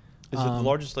away. Is it the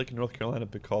largest lake in North Carolina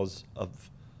because of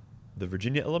the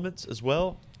Virginia elements as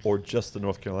well, or just the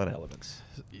North Carolina elements?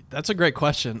 That's a great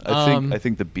question. I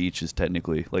think the beach is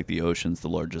technically, like the ocean's the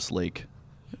largest lake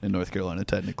in North Carolina,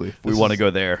 technically. If we want to go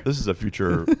there. This is a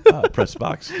future press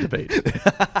box debate.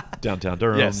 Downtown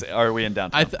Durham. Yes. Are we in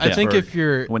downtown? I think if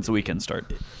you're When's the weekend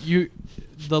start?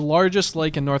 the largest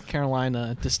lake in North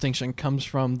Carolina distinction comes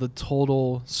from the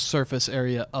total surface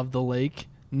area of the lake,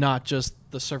 not just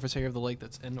the surface area of the lake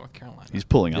that's in North Carolina. He's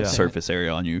pulling out Yeah. surface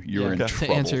area on you. You're Yeah, in okay.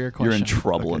 trouble. To answer your You're in question.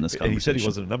 trouble in this And conversation. he said he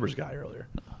wasn't a numbers guy earlier,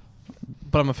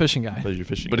 But I'm a fishing guy. but you're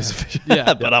fishing. But guy. he's a fishing.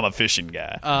 Yeah. But I'm a fishing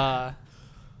guy.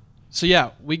 So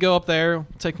yeah, we go up there,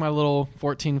 take my little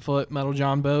 14-foot metal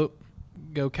John boat,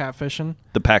 go catfishing.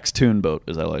 The Paxtoon boat,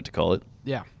 as I like to call it.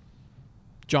 Yeah,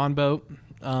 John boat.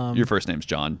 Your first name's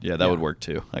John. Yeah, that yeah. would work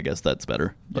too. I guess that's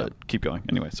better. But Yep. keep going.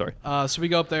 Anyway, sorry. So we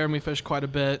go up there and we fish quite a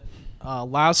bit.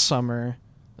 Last summer,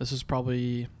 it's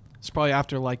probably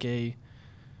after like a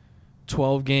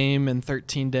 12-game and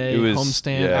 13-day It was-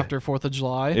 homestand yeah. after 4th of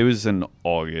July. It was in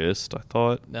August, I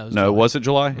thought. No, it was No, July. was it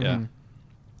July? Yeah. Mhm.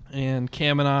 And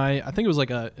Cam and I think it was it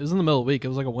was in the middle of the week. It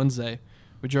was like a Wednesday.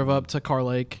 We drove up to Carr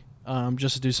Lake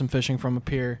just to do some fishing from a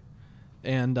pier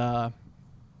and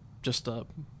just to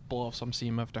blow off some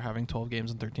steam after having 12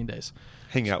 games in 13 days.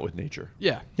 Hang out with nature.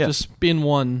 Yeah, Yeah. just being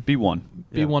one. B1.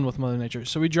 Be Yeah. one with Mother Nature.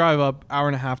 So we drive up hour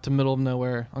and a half to middle of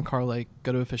nowhere on Carr Lake,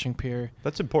 go to a fishing pier.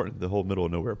 That's important. The whole middle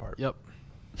of nowhere part. Yep.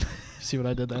 See what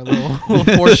I did there? A little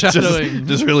foreshadowing.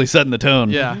 just really setting the tone.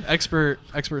 Yeah, expert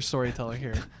storyteller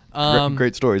here.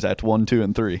 Great stories. Act 1, 2,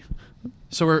 and 3.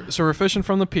 So we're fishing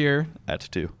from the pier,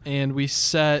 Act 2. and we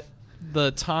set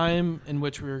the time in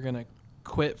which we were gonna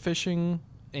quit fishing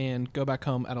and go back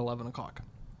home at 11 o'clock.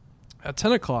 At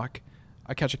 10 o'clock,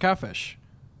 I catch a catfish.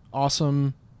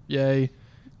 Awesome, yay!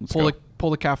 Let's Pull go.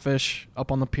 the catfish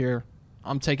up on the pier.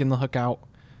 I'm taking the hook out.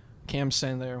 Cam's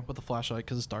standing there with the flashlight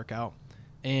because it's dark out,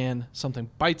 and something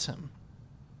bites him.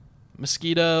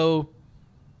 Mosquito,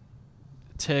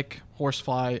 tick,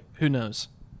 horsefly, who knows?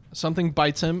 Something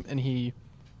bites him, and he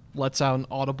lets out an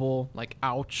audible, like,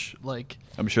 ouch, like...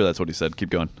 I'm sure that's what he said. Keep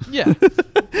going. Yeah.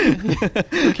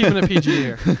 We're keeping it PG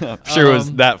here. I'm sure it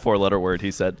was that 4-letter word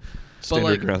he said.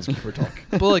 Standard groundskeeper talk.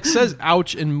 But, like, says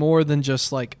ouch in more than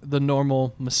just, like, the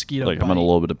normal mosquito Like, bite. I'm in a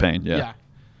little bit of pain. Yeah.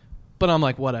 But I'm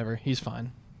like, whatever. He's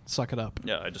fine. Suck it up.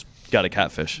 Yeah, I just got a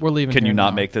catfish. We're leaving Can here you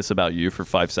not now. make this about you for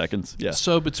 5 seconds? Yeah.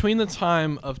 So between the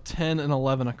time of 10 and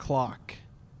 11 o'clock,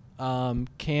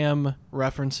 Cam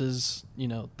references,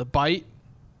 the bite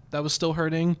that was still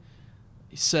hurting.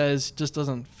 He says just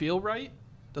doesn't feel right,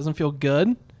 doesn't feel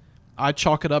good. I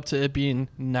chalk it up to it being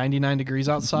 99 degrees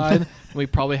outside. We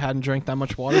probably hadn't drank that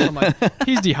much water. So I'm like,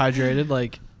 he's dehydrated,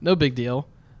 like no big deal.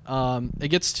 It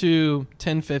gets to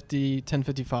 10:50,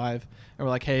 10:55, and we're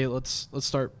like, hey, let's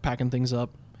start packing things up,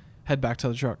 head back to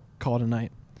the truck, call it a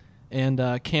night.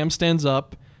 And Cam stands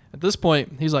up. At this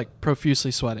point, he's like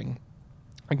profusely sweating,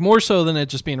 like more so than it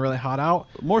just being really hot out.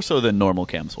 More so than normal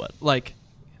Cam sweat. Like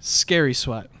scary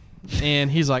sweat. And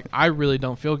he's like, I really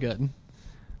don't feel good.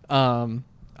 I'm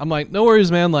like, no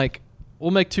worries, man. Like,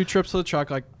 we'll make 2 trips to the truck.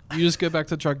 Like, you just get back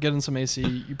to the truck, get in some AC.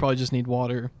 You probably just need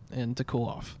water and to cool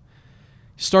off.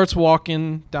 He starts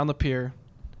walking down the pier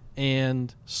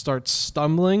and starts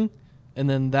stumbling, and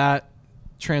then that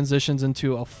transitions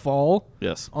into a fall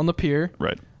Yes. on the pier.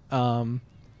 Right. And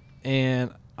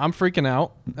I'm freaking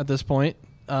out at this point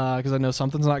because I know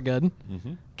something's not good.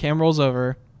 Mm-hmm. Cam rolls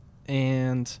over,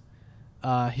 and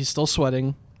he's still sweating,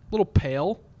 a little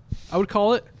pale, I would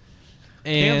call it.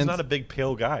 And Cam's not a big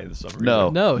pale guy this summer. No.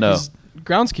 no, he's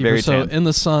groundskeeper, Very so tan. in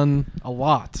the sun a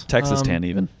lot. Texas tan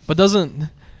even. But doesn't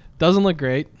look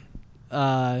great.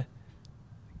 Kind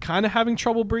of having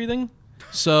trouble breathing.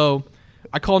 So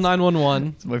I call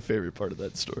 911. It's my favorite part of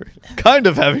that story. Kind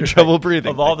of having trouble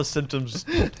breathing. Of all the symptoms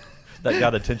that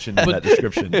got attention in that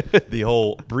description, the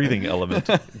whole breathing element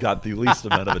got the least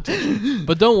amount of attention.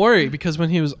 But don't worry, because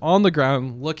when he was on the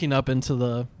ground looking up into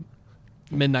the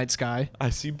midnight sky,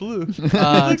 I see blue.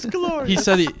 Looks glorious. he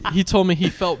said he told me he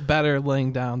felt better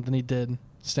laying down than he did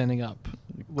standing up.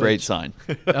 Great which sign.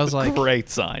 I was like, Great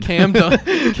sign. Cam,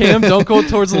 don't go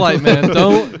towards the light, man.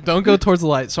 Don't go towards the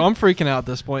light. So I'm freaking out at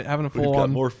this point, having a We've full got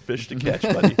on more fish to catch,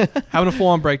 buddy. having a full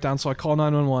on breakdown. So I call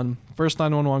 911. First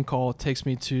 911 call takes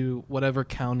me to whatever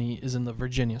county is in the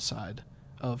Virginia side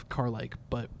of Carr Lake,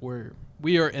 but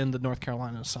we are in the North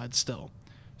Carolina side still.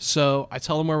 So I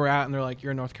tell them where we're at, and they're like,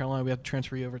 "You're in North Carolina. We have to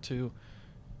transfer you over to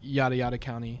yada yada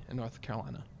county in North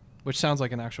Carolina," which sounds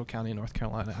like an actual county in North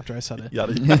Carolina after I said it.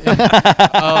 Yada.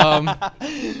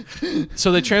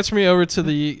 So they transfer me over to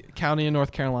the county in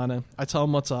North Carolina. I tell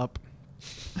them what's up,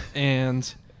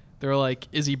 and they're like,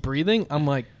 "Is he breathing?" I'm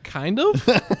like, "Kind of."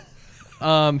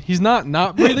 He's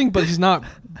not breathing, but he's not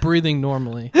breathing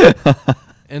normally.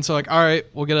 And so like, all right,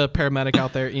 we'll get a paramedic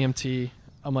out there, EMT.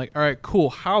 I'm like, all right, cool.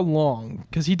 How long?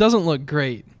 Because he doesn't look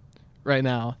great right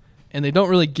now, and they don't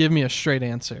really give me a straight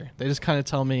answer. They just kind of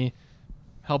tell me,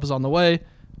 help is on the way,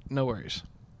 no worries.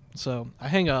 So I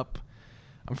hang up.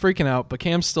 I'm freaking out, but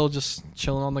Cam's still just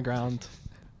chilling on the ground.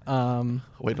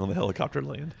 Waiting on the helicopter to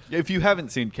land. If you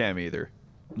haven't seen Cam either,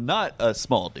 not a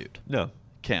small dude. No.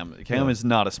 Cam No. is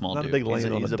not a small Not a dude. big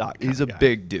laying on the dock kind He's of a guy.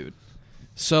 big dude.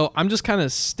 So I'm just kind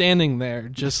of standing there,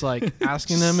 just like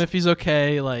asking him if he's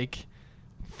okay, like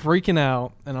freaking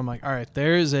out. And I'm like, all right,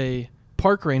 there is a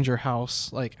park ranger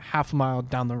house like half a mile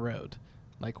down the road.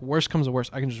 Like worst comes to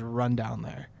worst, I can just run down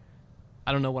there.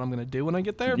 I don't know what I'm going to do when I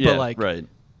get there, Yeah, but like right.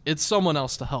 it's someone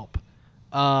else to help.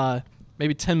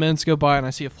 Maybe 10 minutes go by and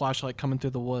I see a flashlight coming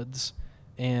through the woods,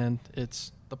 and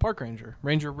it's the park ranger.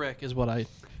 Ranger Rick is what I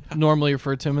normally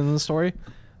refer to him in the story.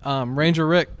 Ranger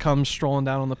Rick comes strolling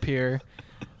down on the pier,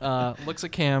 looks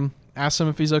at Cam, asks him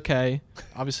if he's okay.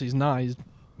 Obviously he's not. He's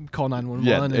called 911.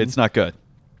 Yeah, and it's not good.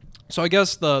 so I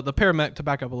guess the paramedic, to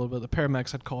back up a little bit, the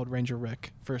paramedics had called Ranger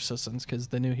Rick for assistance because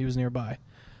they knew he was nearby.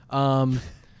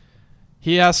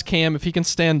 He asked Cam if he can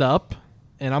stand up,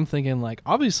 and I'm thinking, like,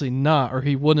 obviously not, or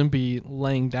he wouldn't be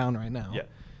laying down right now. Yeah.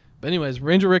 But anyways,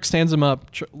 Ranger Rick stands him up,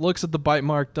 looks at the bite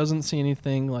mark, doesn't see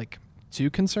anything, like,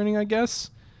 too concerning, I guess.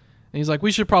 And he's like,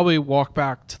 we should probably walk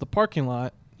back to the parking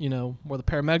lot, where the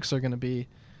paramedics are going to be.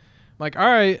 I'm like, all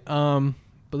right,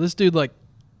 but this dude, like,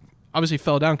 obviously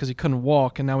fell down because he couldn't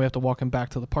walk, and now we have to walk him back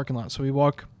to the parking lot. So we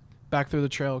walk back through the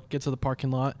trail, get to the parking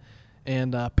lot,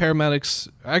 and paramedics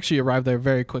actually arrived there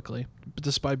very quickly,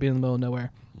 despite being in the middle of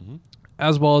nowhere. Mm-hmm.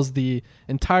 as well as the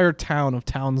entire town of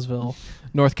Townsville,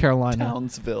 North Carolina.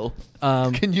 Townsville.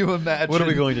 Um, Can you imagine? What are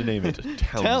we going to name it?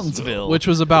 Townsville. which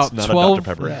was about It's not a 12 Dr.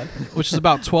 Pepper ad. which is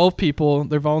about 12 people,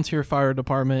 their volunteer fire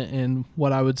department, and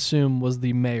what I would assume was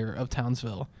the mayor of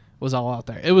Townsville was all out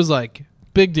there. It was like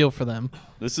big deal for them.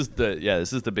 This is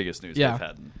the biggest news Yeah. they've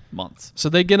had in months. So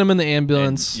they get him in the In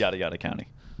ambulance. yada yada county.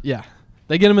 Yeah.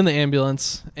 They get him in the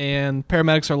ambulance, and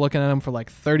paramedics are looking at him for like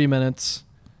 30 minutes.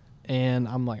 And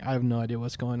I'm like, I have no idea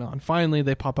what's going on. Finally,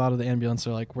 they pop out of the ambulance.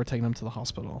 They're like, we're taking him to the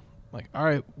hospital. I'm like, all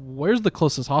right, where's the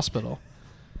closest hospital?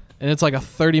 And it's like a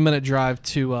 30-minute drive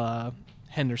to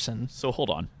Henderson. So hold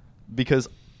on, because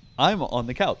I'm on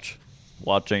the couch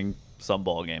watching some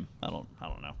ball game. I don't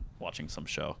know, watching some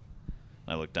show.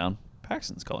 I look down.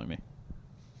 Paxton's calling me.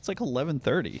 It's like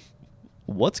 11:30.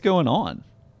 What's going on?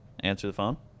 Answer the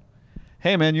phone.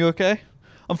 Hey man, you okay?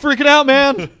 I'm freaking out,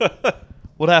 man.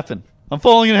 What happened? I'm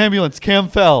falling in an ambulance. Cam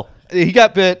fell. He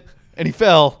got bit and he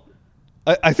fell.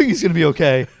 I think he's gonna be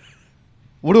okay.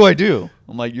 What do I do?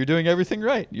 I'm like, you're doing everything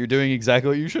right. You're doing exactly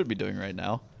what you should be doing right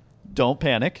now. Don't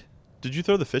panic. Did you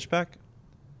throw the fish back?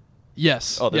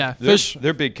 Yes. Oh, yeah. they're, Fish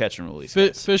They're big catch and release.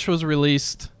 guys. Fish was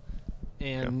released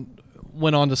and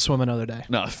went on to swim another day.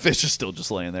 No, Fish is still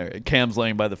just laying there. Cam's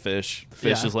laying by the fish.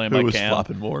 Fish Yeah. is laying Who by was Cam.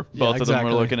 flopping more? Both Yeah, of them were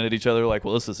exactly. looking at each other like,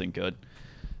 well, this isn't good.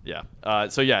 Yeah.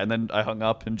 So, yeah, and then I hung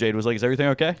up, and Jade was like, is everything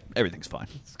okay? Everything's fine.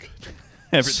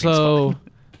 Everything's So fine.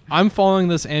 I'm following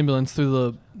this ambulance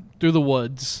through the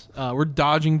woods. We're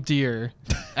dodging deer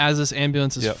as this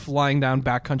ambulance is Yep. flying down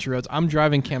backcountry roads. I'm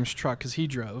driving Cam's truck because he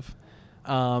drove.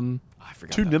 I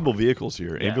forgot Two that nimble part. vehicles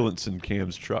here. Yeah. Ambulance and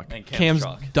Cam's truck. And Cam's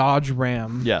truck. Dodge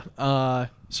Ram. Yeah.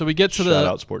 So we get to Shout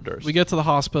out Sport Durst. we get to the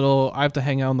hospital. I have to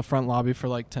hang out in the front lobby for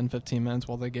like 10, 15 minutes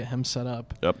while they get him set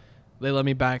up. Yep. They let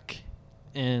me back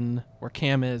in where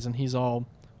Cam is, and he's all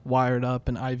wired up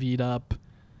and IV'd up.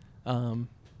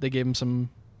 They gave him some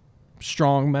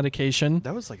strong medication.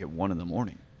 That was like at 1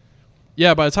 in.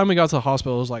 Yeah, by the time we got to the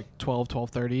hospital, it was like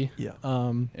 12:30. Yeah.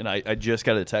 And I just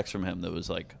got a text from him that was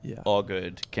like, Yeah. all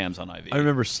good. Cam's on IV. I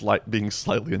remember being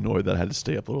slightly annoyed that I had to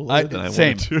stay up a little later than I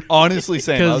same. wanted to. Honestly,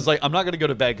 same. I 'Cause- was like, I'm not going to go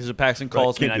to bed because if Paxton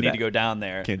calls me and can't I do need that. to go down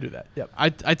there. Can't do that. Yep. I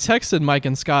texted Mike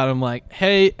and Scott. I'm like,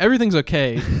 hey, everything's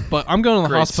okay, but I'm going to the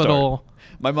Great hospital.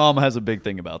 My mom has a big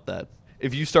thing about that.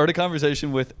 If you start a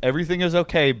conversation with everything is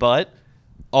okay, but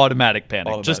automatic panic.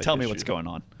 Just Automatic tell me issue. what's going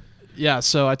on. Yeah,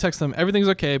 so I texted them, everything's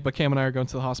okay, but Cam and I are going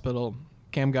to the hospital.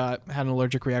 Cam had an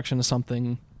allergic reaction to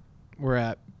something. We're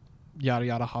at yada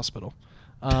yada hospital.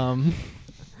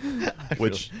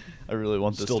 Which I really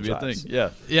want this still to be a jives. thing. Yeah.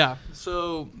 Yeah,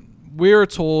 so we were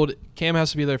told Cam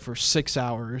has to be there for 6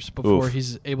 hours before Oof.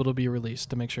 he's able to be released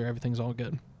to make sure everything's all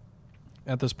good.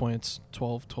 At this point, it's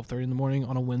 12:30 in the morning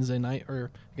on a Wednesday night,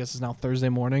 or I guess it's now Thursday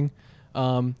morning.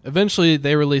 Eventually,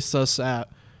 they released us at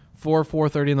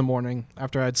 4:30 in the morning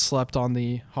after I'd slept on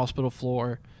the hospital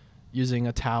floor using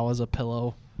a towel as a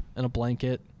pillow and a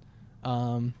blanket.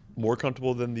 more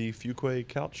comfortable than the Fuquay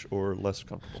couch or less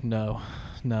comfortable?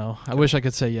 No. I wish I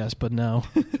could say yes, but no.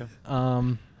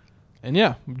 And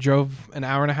yeah, drove an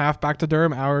hour and a half back to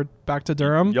Durham, hour back to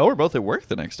Durham. Y'all were both at work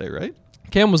the next day, right?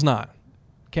 Cam was not.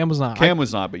 Cam was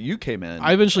not, but you came in.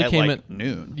 I eventually at came like at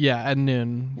noon, Yeah, at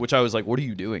noon. which I was like, "What are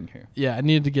you doing here?" Yeah, I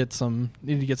needed to get some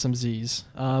Z's.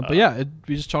 But yeah,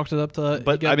 we just chalked it up to.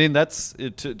 But I mean, that's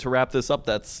to wrap this up.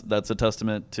 That's a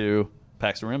testament to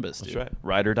Paxton Rimbus. That's dude. right.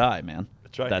 Ride or die, man.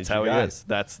 That's right. That's He's how your he guy. is.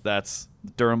 That's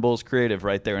Durham Bulls creative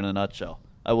right there in a nutshell.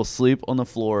 I will sleep on the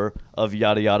floor of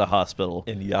yada yada hospital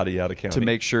In yada yada county. to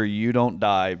make sure you don't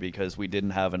die because we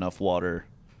didn't have enough water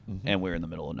and we're in the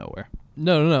middle of nowhere.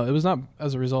 No. It was not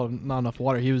as a result of not enough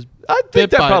water. He was I bit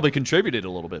think that by, probably contributed a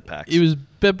little bit, Pax. He was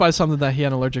bit by something that he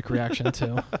had an allergic reaction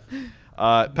to.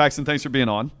 Paxton, thanks for being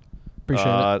on. Appreciate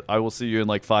it. I will see you in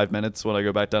like 5 minutes when I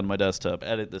go back down to my desk to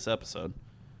edit this episode.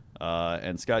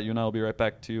 And Scott, you and I will be right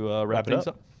back to wrap Wrap it things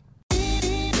up.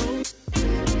 up.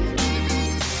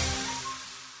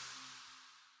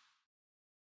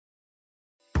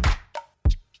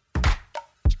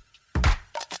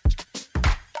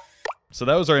 So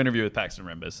that was our interview with Paxton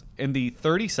Rimbus. In the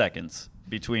 30 seconds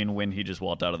between when he just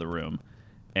walked out of the room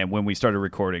and when we started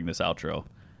recording this outro,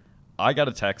 I got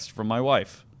a text from my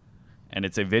wife. And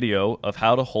it's a video of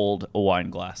how to hold a wine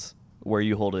glass, where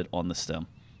you hold it on the stem.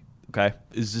 Okay?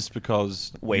 Is this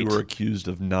because Wait. you were accused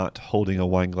of not holding a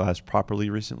wine glass properly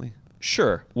recently?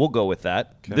 Sure, we'll go with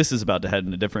that. Okay. This is about to head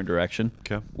in a different direction.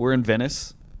 Okay. We're in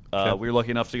Venice. Okay. We were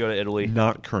lucky enough to go to Italy.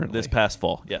 Not currently. This past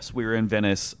fall. Yes, we were in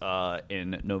Venice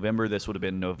in November. This would have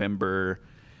been November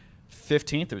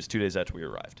 15th. It was 2 days after we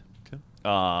arrived.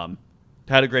 Okay.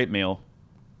 Had a great meal.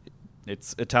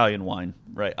 It's Italian wine,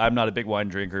 right? I'm not a big wine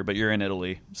drinker, but you're in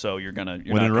Italy, so you're When not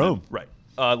in gonna- Rome. right?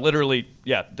 Literally,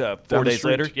 yeah. 4 Down the days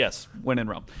street. later, yes, when in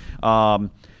Rome.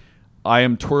 I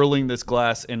am twirling this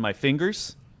glass in my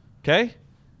fingers, okay,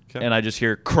 and I just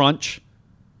hear crunch.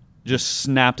 Just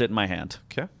snapped it in my hand.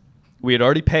 Okay. We had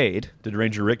already paid. Did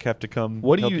Ranger Rick have to come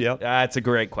What do help you? you out? That's a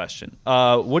great question.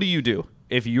 What do you do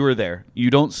if you were there? You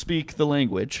don't speak the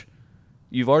language.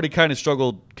 You've already kind of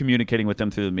struggled communicating with them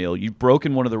through the meal. You've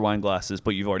broken one of their wine glasses,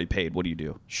 but you've already paid. What do you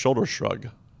do? Shoulder shrug.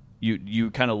 You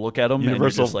kind of look at them and you're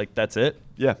Universal. just like, that's it?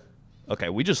 Yeah. Okay,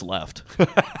 we just left.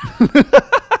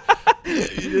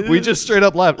 We just straight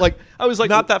up left. Like I was like,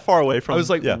 Not that far away from. I was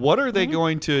like, yeah. what are they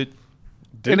going to? Dude.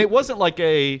 And it wasn't like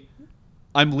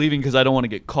I'm leaving because I don't want to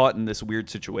get caught in this weird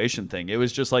situation thing. It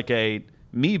was just like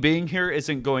me being here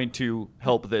isn't going to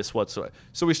help this whatsoever.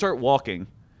 So we start walking,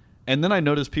 and then I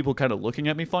noticed people kind of looking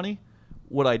at me funny.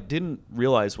 What I didn't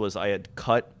realize was I had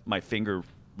cut my finger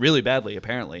really badly,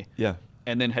 apparently. Yeah.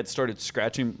 And then had started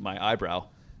scratching my eyebrow.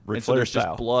 Ric And so Flair there's style.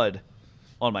 just blood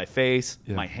on my face,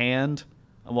 Yeah. my hand.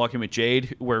 I'm walking with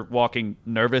Jade. We're walking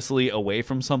nervously away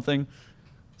from something.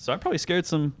 So I probably scared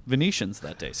some Venetians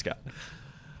that day, Scott.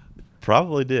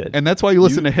 Probably did. And that's why you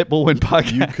listen to Hit Bull Win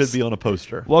podcast. You could be on a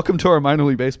poster. Welcome to our Minor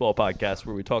League Baseball podcast,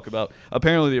 where we talk about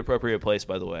apparently the appropriate place,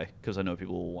 by the way, because I know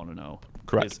people will want to know.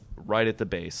 Correct. Is right at the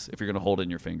base. If you're going to hold it in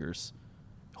your fingers,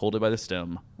 hold it by the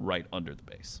stem, right under the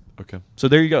base. Okay. So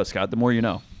there you go, Scott. The more you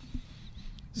know.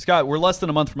 Scott, we're less than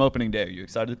a month from opening day. Are you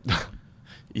excited?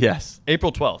 Yes.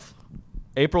 April 12th.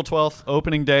 April 12th,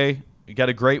 opening day. You got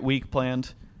a great week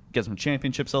planned. You got some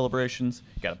championship celebrations.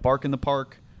 You got a bark in the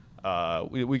park.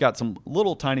 We got some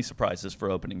little tiny surprises for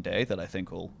opening day that I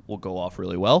think will go off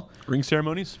really well. Ring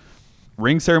ceremonies?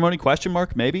 Ring ceremony, question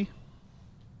mark, maybe?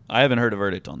 I haven't heard a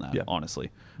verdict on that, Yeah. honestly.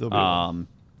 There'll be one.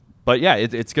 But yeah,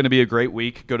 it's going to be a great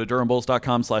week. Go to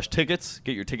DurhamBulls.com/tickets.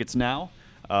 Get your tickets now.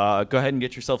 Go ahead and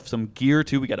get yourself some gear,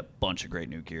 too. We got a bunch of great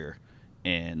new gear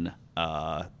in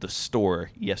the store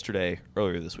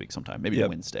earlier this week sometime, maybe Yep.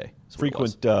 Wednesday. is what it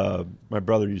was. Frequent. My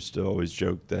brother used to always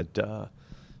joke that,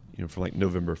 from like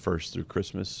November 1st through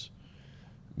Christmas,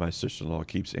 my sister-in-law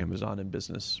keeps Amazon in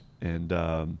business. And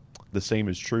the same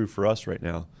is true for us right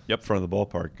now. Yep. Front of the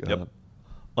ballpark. Yep.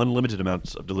 Unlimited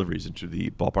amounts of deliveries into the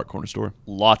ballpark corner store.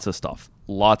 Lots of stuff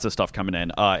coming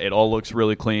in. It all looks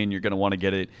really clean. You're going to want to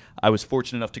get it. I was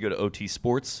fortunate enough to go to OT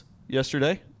Sports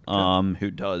yesterday,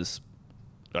 who does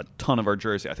a ton of our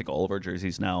jerseys. I think all of our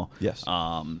jerseys now. Yes.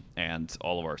 And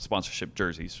all of our sponsorship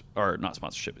jerseys, or not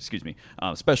sponsorship, excuse me,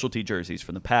 specialty jerseys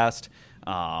from the past.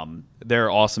 They're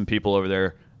awesome people over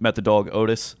there. Met the dog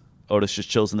Otis. Otis just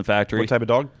chills in the factory. What type of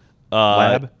dog?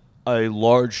 Lab? A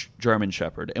large German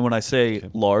Shepherd. And when I say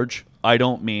large, I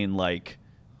don't mean like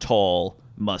tall,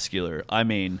 muscular. I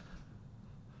mean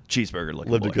cheeseburger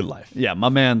looking. Lived a boy. good life. Yeah, my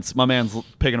man's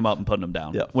picking him up and putting him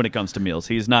down Yep. when it comes to meals.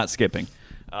 He's not skipping.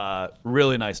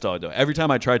 Really nice dog though. Every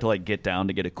time I tried to like get down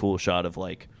to get a cool shot of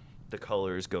like the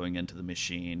colors going into the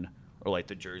machine or like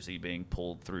the jersey being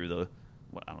pulled through the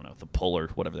the puller,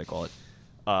 whatever they call it.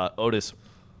 Otis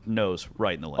knows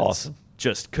right in the lens. Awesome.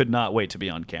 Just could not wait to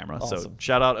be on camera. So Awesome.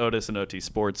 shout out Otis and OT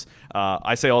Sports.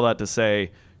 I say all that to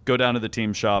say, go down to the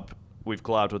team shop. We've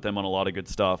collabed with them on a lot of good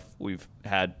stuff. We've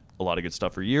had a lot of good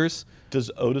stuff for years.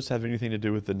 Does Otis have anything to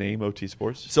do with the name OT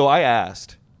Sports? So I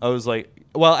asked. I was like,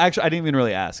 well, actually, I didn't even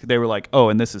really ask. They were like, oh,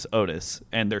 and this is Otis.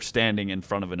 And they're standing in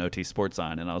front of an OT Sports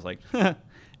sign. And I was like,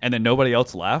 and then nobody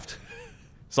else laughed.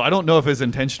 So I don't know if it's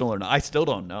intentional or not. I still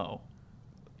don't know.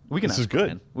 We can This ask is good.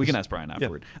 Brian. We can ask Brian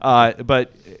afterward.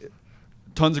 But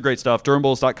tons of great stuff.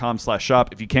 DurhamBulls.com/shop.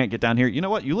 If you can't get down here, you know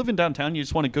what? You live in downtown. You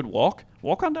just want a good walk.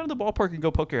 Walk on down to the ballpark and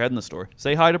go poke your head in the store.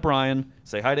 Say hi to Brian.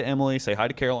 Say hi to Emily. Say hi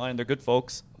to Caroline. They're good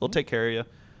folks. They'll take care of you.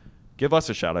 Give us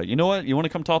a shout out. You know what? You want to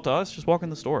come talk to us? Just walk in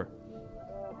the store.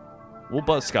 We'll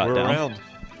buzz Scott We're down. around.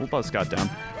 We'll buzz Scott down.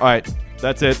 All right.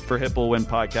 That's it for Hit Bull Win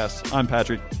Podcast. I'm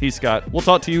Patrick. He's Scott. We'll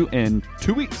talk to you in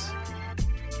 2 weeks.